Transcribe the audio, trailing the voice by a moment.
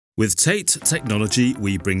With Tait Technology,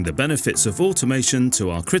 we bring the benefits of automation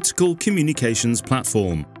to our critical communications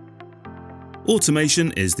platform.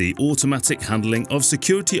 Automation is the automatic handling of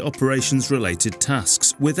security operations-related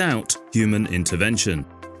tasks without human intervention.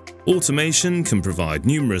 Automation can provide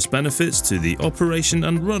numerous benefits to the operation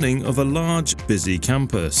and running of a large, busy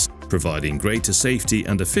campus, providing greater safety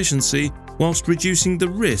and efficiency whilst reducing the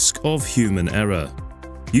risk of human error.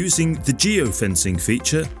 Using the GeoFencing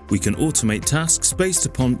feature, we can automate tasks based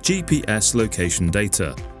upon GPS location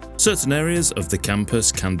data. Certain areas of the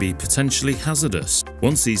campus can be potentially hazardous.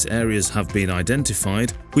 Once these areas have been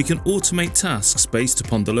identified, we can automate tasks based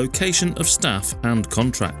upon the location of staff and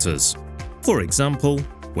contractors. For example,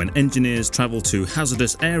 when engineers travel to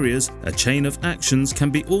hazardous areas, a chain of actions can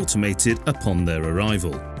be automated upon their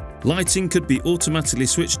arrival. Lighting could be automatically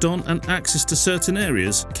switched on and access to certain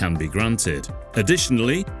areas can be granted.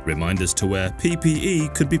 Additionally, reminders to wear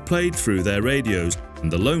PPE could be played through their radios,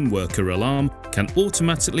 and the lone worker alarm can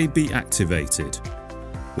automatically be activated.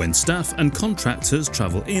 When staff and contractors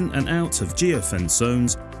travel in and out of geofence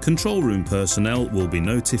zones, control room personnel will be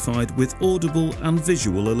notified with audible and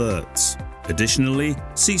visual alerts. Additionally,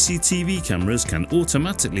 CCTV cameras can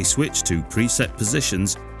automatically switch to preset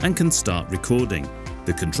positions and can start recording.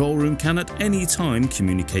 The control room can at any time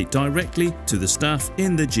communicate directly to the staff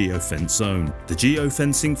in the geofence zone. The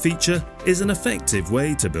geofencing feature is an effective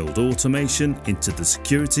way to build automation into the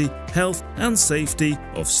security, health and safety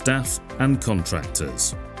of staff and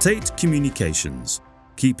contractors. Tait Communications,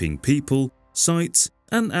 keeping people, sites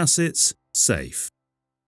and assets safe.